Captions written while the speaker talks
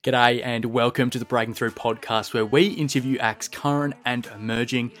G'day and welcome to the Breaking Through podcast, where we interview acts current and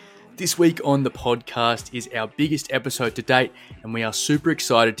emerging. This week on the podcast is our biggest episode to date, and we are super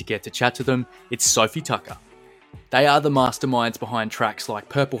excited to get to chat to them. It's SOFI TUKKER. They are the masterminds behind tracks like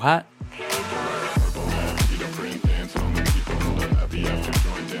Purple Hat,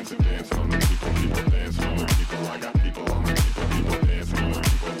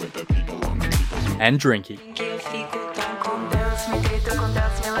 and Drinky.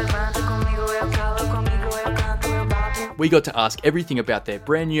 We got to ask everything about their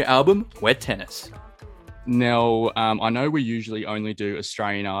brand new album, Wet Tennis. Now, I know we usually only do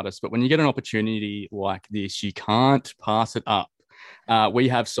Australian artists, but when you get an opportunity like this, you can't pass it up. We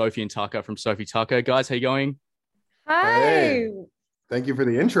have SOFI and Tukker from SOFI TUKKER. Guys, how you going? Hi. Hey, thank you for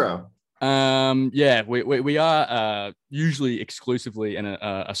the intro. We are usually exclusively an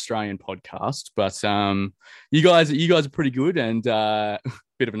Australian podcast, but you guys are pretty good, and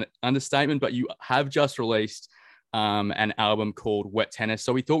bit of an understatement, but you have just released an album called Wet Tennis.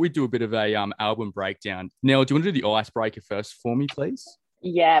 So we thought we'd do a bit of a album breakdown. Nell, do you want to do the icebreaker first for me, please?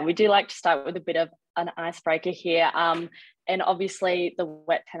 Yeah, we do like to start with a bit of an icebreaker here. And obviously the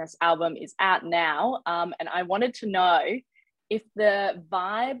Wet Tennis album is out now. And I wanted to know if the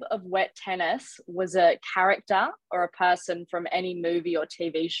vibe of Wet Tennis was a character or a person from any movie or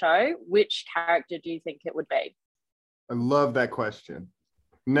TV show, which character do you think it would be? I love that question.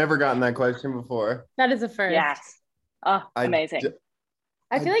 Never gotten that question before. That is a first. Yes. Oh, amazing.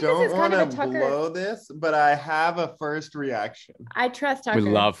 I feel like this is kind of a Tukker. Blow this, but I have a first reaction. I trust Tukker. We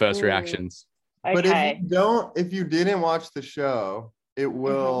love first reactions. Okay. But if you didn't watch the show, it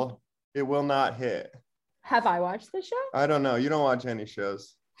will not hit. Have I watched the show? I don't know. You don't watch any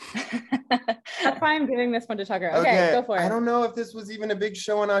shows. That's why I'm giving this one to Tukker. Okay, go for it. I don't know if this was even a big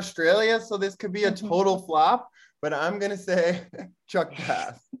show in Australia, so this could be a total flop, but I'm going to say Chuck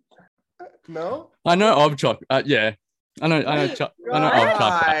Bass. No? I know of Chuck. Yeah. I know Chuck. I know of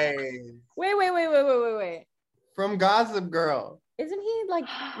Chuck Bass. Wait. From Gossip Girl. Isn't he like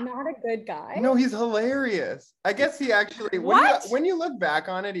not a good guy? No, he's hilarious. I guess he actually, when you look back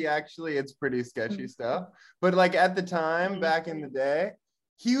on it, it's pretty sketchy stuff. But like at the time, back in the day,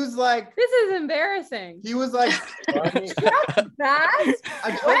 he was like, this is embarrassing. He was like, Chuck Bass?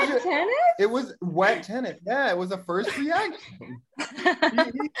 Wet Tennis? It was Wet Tennis. Yeah, it was a first reaction.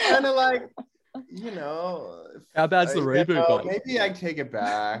 He's kind of like, how bad's the reboot? Maybe I take it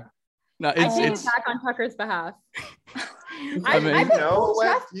back. No, I take it back on Tucker's behalf.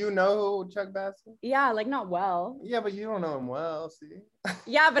 You know who Chuck Bass is? Yeah, like not well. Yeah, but you don't know him well, see?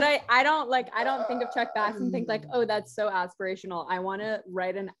 Yeah, but I don't think of Chuck Bass and think like, oh, that's so aspirational. I want to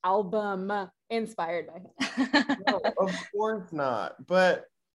write an album inspired by him. No, of course not. But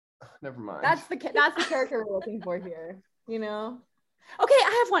never mind. That's the character we're looking for here. You know? Okay,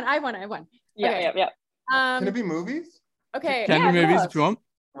 I have one. Yeah. Can it be movies? Okay. Can be movies if you want.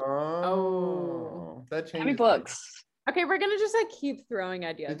 Oh. That changes. Can be books. Okay, we're gonna just like keep throwing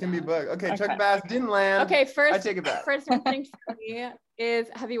ideas. It can be books. Okay, Chuck Bass didn't land. Okay, first I take it back. First thing for me is,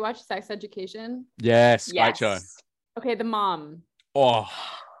 have you watched Sex Education? Yes. Great show. Okay, the mom. Oh,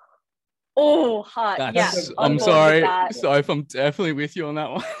 hot. I'm sorry. So if I'm definitely with you on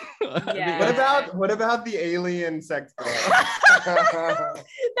that one. Yeah. What about the alien sex girl?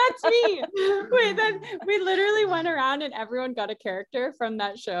 That's me. Wait, we literally went around and everyone got a character from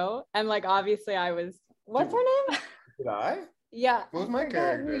that show. And like obviously I was, what's her name? Did I? Yeah. What was my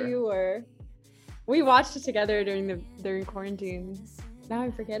character? Who you were. We watched it together during quarantine. Now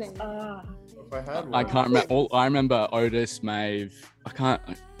I'm forgetting. If I had one. I can't remember. I remember Otis, Maeve.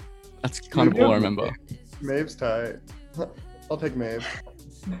 That's kind of all I remember. Maeve's tight. I'll take Maeve.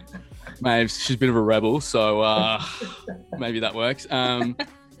 Maeve, she's a bit of a rebel, so maybe that works.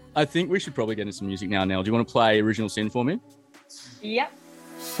 I think we should probably get into some music now, Nell. Do you want to play Original Sin for me? Yep.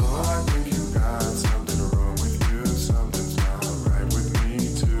 So I think you got something wrong with you. Something's not right with me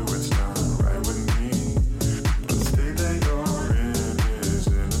too. It's not right with me. The state that you're in is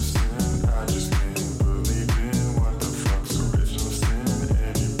innocent. I just can't believe in what the fuck's original sin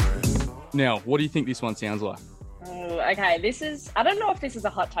anyway. Now, what do you think this one sounds like? Oh, okay. I don't know if this is a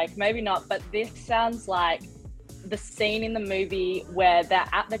hot take, maybe not, but this sounds like the scene in the movie where they're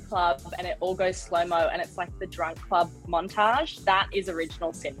at the club and it all goes slow-mo and it's like the drunk club montage. That is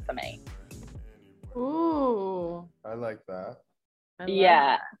Original Sin for me. Ooh. I like that.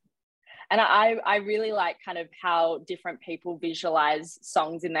 Yeah. And I really like kind of how different people visualize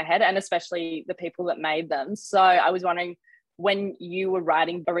songs in their head, and especially the people that made them. So I was wondering, when you were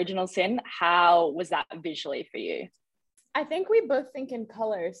writing Original Sin, how was that visually for you? I think we both think in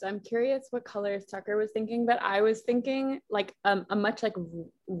colors. So I'm curious what colors Tucker was thinking, but I was thinking like a much like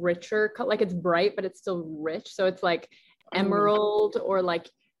richer color, like it's bright, but it's still rich. So it's like emerald or like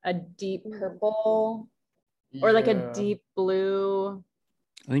a deep purple or like a deep blue.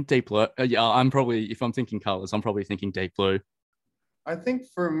 I think deep blue. Yeah, I'm probably, if I'm thinking colors, I'm probably thinking deep blue. I think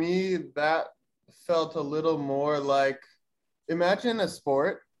for me, that felt a little more like, imagine a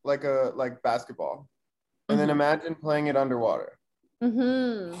sport like basketball, and then imagine playing it underwater.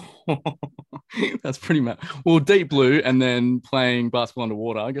 That's pretty much. Well, deep blue and then playing basketball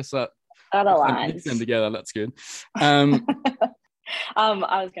underwater. I guess that aligns. Mix them together. That's good. I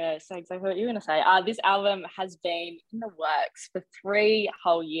was going to say exactly what you were going to say. This album has been in the works for 3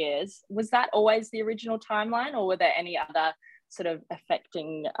 whole years. Was that always the original timeline, or were there any other sort of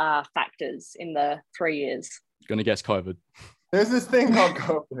affecting factors in the 3 years? Going to guess COVID. There's this thing called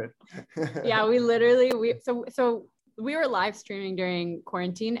COVID. Yeah, we were live streaming during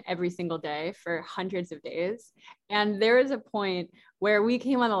quarantine every single day for hundreds of days. And there was a point where we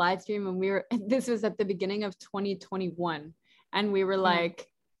came on the live stream and this was at the beginning of 2021. And we were like,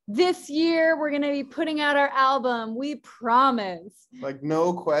 this year we're going to be putting out our album. We promise. Like,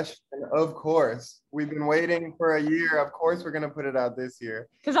 no question. Of course. We've been waiting for a year. Of course we're going to put it out this year.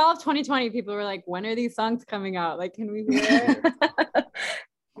 Because all of 2020, people were like, when are these songs coming out? Like, can we hear it?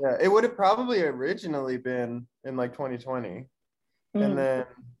 Yeah, it would have probably originally been in like 2020. And then,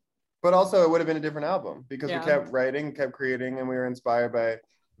 but also it would have been a different album because we kept writing, kept creating, and we were inspired by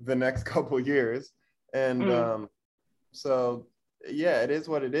the next couple years. And so, yeah, it is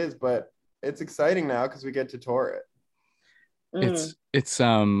what it is, but it's exciting now because we get to tour it. It's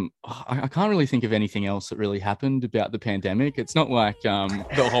I can't really think of anything else that really happened about the pandemic. It's not like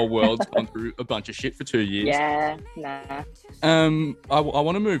the whole world's gone through a bunch of shit for 2 years. Yeah, nah. I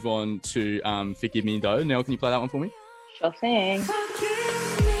want to move on to Forgive Me though. Nell, can you play that one for me? Sure thing.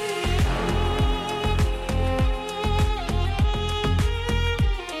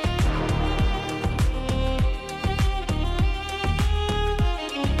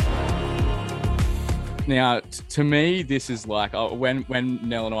 Now, to me, this is like when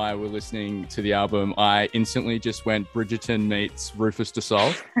Nell and I were listening to the album, I instantly just went Bridgerton meets Rufus Du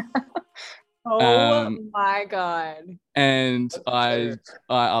Sol. My God. And I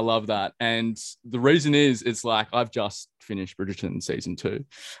love that. And the reason is, it's like I've just finished Bridgerton season 2.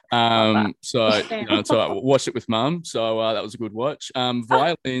 So I watched it with Mum. So that was a good watch.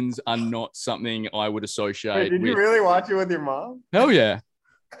 Violins are not something I would associate. Wait, did you really watch it with your mom? Hell yeah.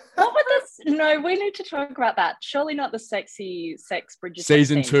 What was this? No, we need to talk about that. Surely not the sexy sex Bridgerton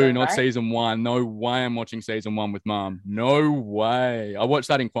season 2, right? not season 1. No way I'm watching season 1 with Mum. No way. I watched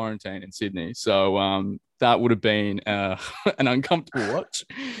that in quarantine in Sydney. So that would have been an uncomfortable watch.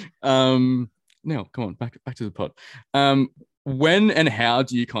 Now, come on, back to the pod. When and how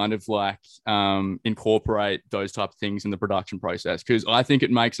do you kind of like incorporate those type of things in the production process? Because I think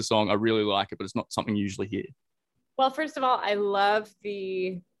it makes a song. I really like it, but it's not something you usually hear. Well, first of all, I love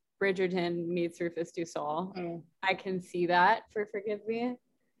the Bridgerton meets Rufus Du Sol. I can see that for Forgive Me.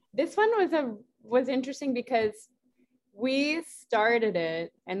 This one was interesting because we started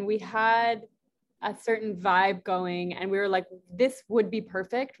it and we had a certain vibe going, and we were like, this would be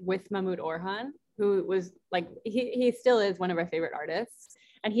perfect with Mahmoud Orhan, who was like, he still is one of our favorite artists,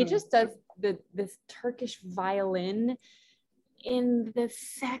 and he just does this Turkish violin in the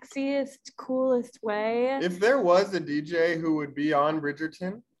sexiest, coolest way. If there was a DJ who would be on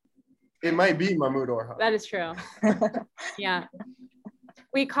Bridgerton, it might be Mahmoud Orhan. That is true. Yeah.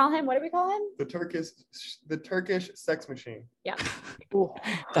 We call him, what do we call him? The Turkish sex machine. Yeah.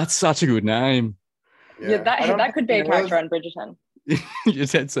 That's such a good name. Yeah, that could be a character on Bridgerton. You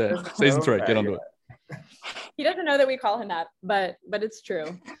said so. Season 3, get onto it. He doesn't know that we call him that, but it's true.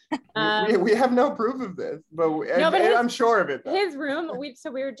 We have no proof of this, but I'm sure of it. Though. His room, we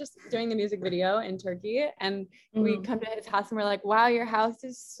were just doing the music video in Turkey, and we come to his house and we're like, wow, your house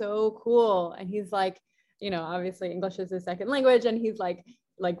is so cool. And he's like, obviously English is his second language, and he's like,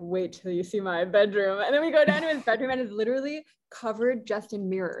 wait till you see my bedroom. And then we go down to his bedroom, and it's literally covered just in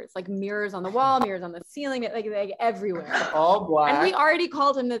mirrors, like mirrors on the wall, mirrors on the ceiling, like everywhere. All black. And we already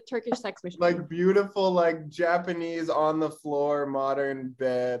called him the Turkish sex machine. Like beautiful, like Japanese on the floor, modern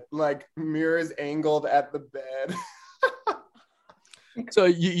bed, like mirrors angled at the bed. So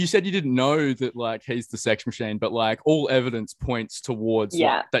you said you didn't know that like he's the sex machine, but like all evidence points towards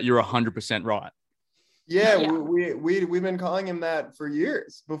that you're 100% right. Yeah. We've been calling him that for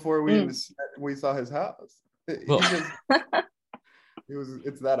years before we saw his house.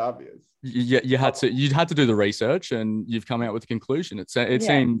 It's that obvious. You had to do the research, and you've come out with a conclusion. It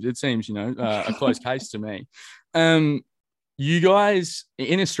seems a close case to me. you guys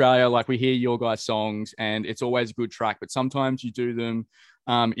in Australia, like we hear your guys' songs and it's always a good track, but sometimes you do them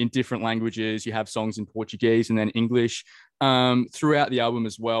in different languages. You have songs in Portuguese and then English throughout the album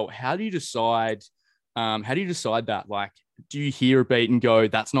as well. How do you decide? That? Like, do you hear a beat and go,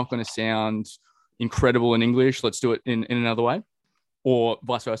 "That's not going to sound incredible in English. Let's do it in another way," or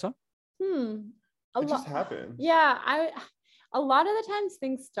vice versa? It just happened. Yeah, a lot of the times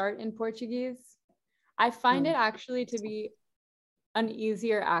things start in Portuguese. I find it actually to be an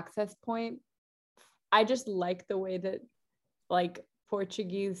easier access point. I just like the way that like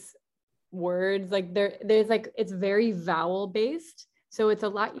Portuguese words, like there's like, it's very vowel based. So it's a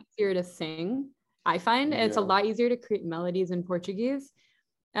lot easier to sing. I find it's a lot easier to create melodies in Portuguese.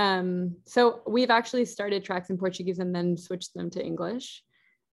 So we've actually started tracks in Portuguese and then switched them to English.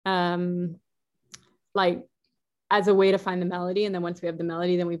 Like as a way to find the melody. And then once we have the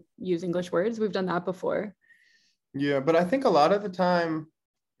melody, then we use English words. We've done that before. Yeah, but I think a lot of the time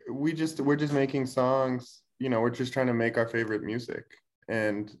we're just making songs, you know, we're just trying to make our favorite music,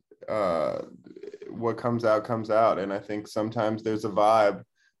 and what comes out. And I think sometimes there's a vibe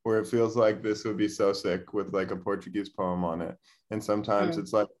where it feels like this would be so sick with like a Portuguese poem on it. And sometimes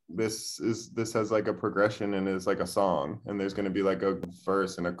it's like this has like a progression and is like a song, and there's going to be like a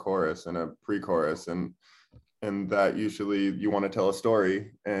verse and a chorus and a pre-chorus, and that usually you want to tell a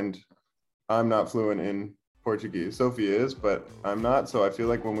story. And I'm not fluent in Portuguese. Sophie is, but I'm not. So I feel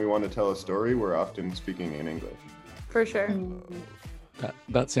like when we want to tell a story, we're often speaking in English. For sure.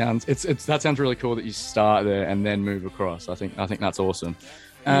 That sounds that sounds really cool that you start there and then move across. I think that's awesome.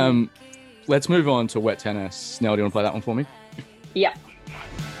 Let's move on to Wet Tennis. Nell, do you want to play that one for me? Yeah.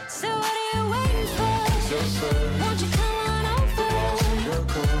 So what are you waiting for? Won't you come on over?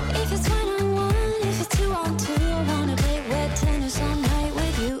 If it's 1-on-1, if it's 2-on-2, I wanna play wet tennis all night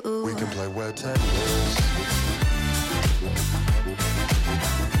with you. We can play wet tennis.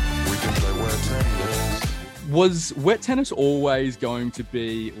 We can play wet tennis. Was Wet Tennis always going to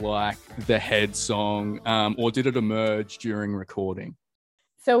be like the head song, or did it emerge during recording?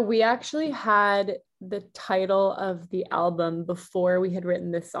 So we actually had the title of the album before we had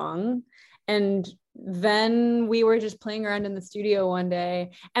written this song. And then we were just playing around in the studio one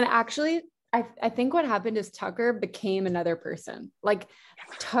day. And actually, I think what happened is Tucker became another person. Like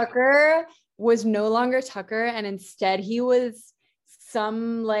Tucker was no longer Tucker. And instead he was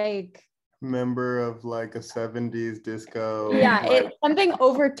some like member of like a 70s disco. Yeah, like, something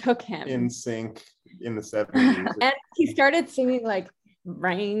overtook him. In sync in the 70s. And he started singing like,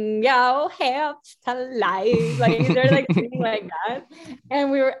 bring your hips to life. Like he started like singing like that.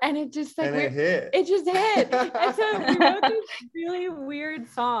 And it just like, it hit. It just hit. And so we wrote this really weird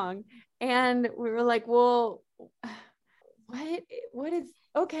song. And we were like, well, what is,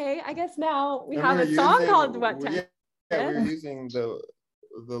 okay, I guess now we have a song called Wet Tennis. Yeah, we were using the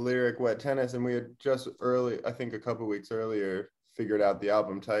lyric Wet Tennis, and we had just I think a couple weeks earlier, figured out the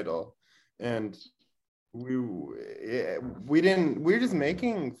album title. And we were just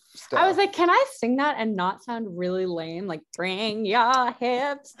making stuff. I was like, can I sing that and not sound really lame? Like, bring your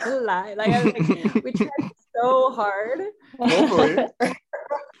hips to life. Like, I was like, we tried so hard. Hopefully.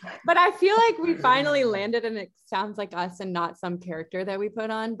 But I feel like we finally landed and it sounds like us and not some character that we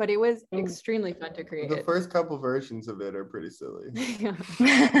put on, but it was extremely fun to create. The first couple versions of it are pretty silly.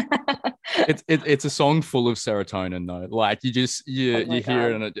 It's a song full of serotonin though. Like you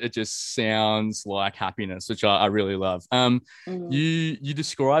hear it and it just sounds like happiness, which I really love. You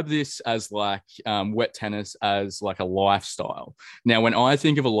describe this as like Wet Tennis as like a lifestyle. Now, when I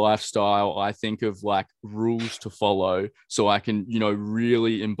think of a lifestyle, I think of like rules to follow so I can,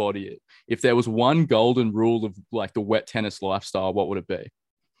 really embody it. If there was one golden rule of like the Wet Tennis lifestyle, what would it be?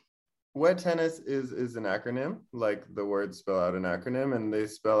 Wet Tennis is an acronym. Like the words spell out an acronym, and they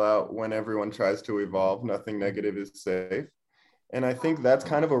spell out when everyone tries to evolve, nothing negative is safe. And I think that's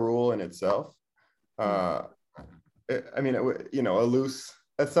kind of a rule in itself. A loose,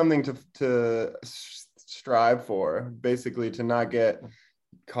 that's something to strive for, basically, to not get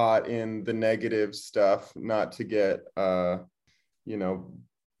caught in the negative stuff, not to get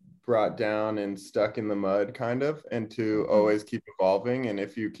brought down and stuck in the mud, kind of, and to always keep evolving. And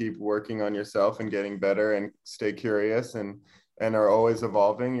if you keep working on yourself and getting better and stay curious and are always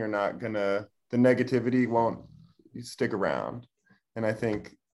evolving, the negativity won't stick around. And I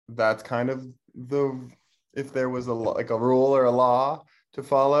think that's kind of if there was a rule or a law to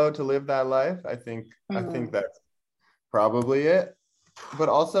follow to live that life, I think that's probably it. But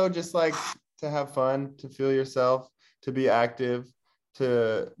also just like to have fun, to feel yourself, to be active,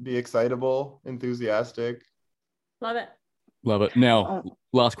 to be excitable, enthusiastic. Love it. Now,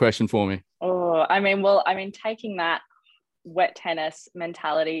 last question for me. Taking that wet tennis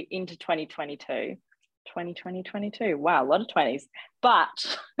mentality into 2022. 2022. Wow, a lot of 20s. But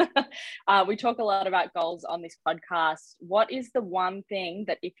we talk a lot about goals on this podcast. What is the one thing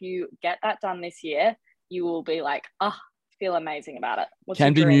that if you get that done this year, you will be like, feel amazing about it? What's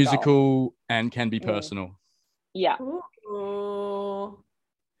can be your dream musical goal? and can be personal. Yeah. Ooh.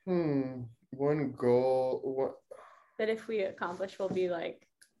 One goal. That if we accomplish, we'll be like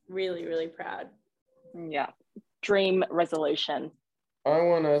really, really proud. Yeah. Dream resolution. I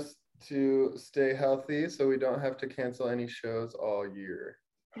want us to stay healthy so we don't have to cancel any shows all year.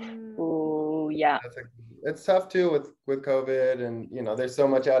 Oh, yeah. It's tough too with COVID, and there's so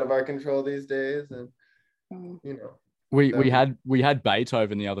much out of our control these days, and we had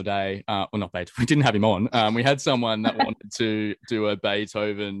Beethoven the other day. Well, not Beethoven. We didn't have him on. We had someone that wanted to do a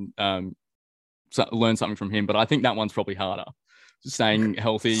Beethoven, learn something from him, but I think that one's probably harder. Staying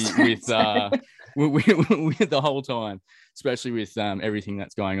healthy with the whole time, especially with everything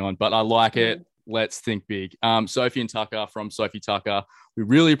that's going on. But I like it. Let's think big. Sophie and Tucker from SOFI Tukker, we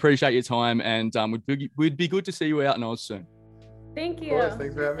really appreciate your time, and would be good to see you out in Oz soon. Thank you. Of course,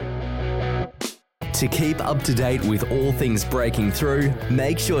 thanks for having me. To keep up to date with all things breaking through,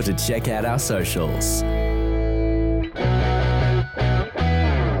 make sure to check out our socials.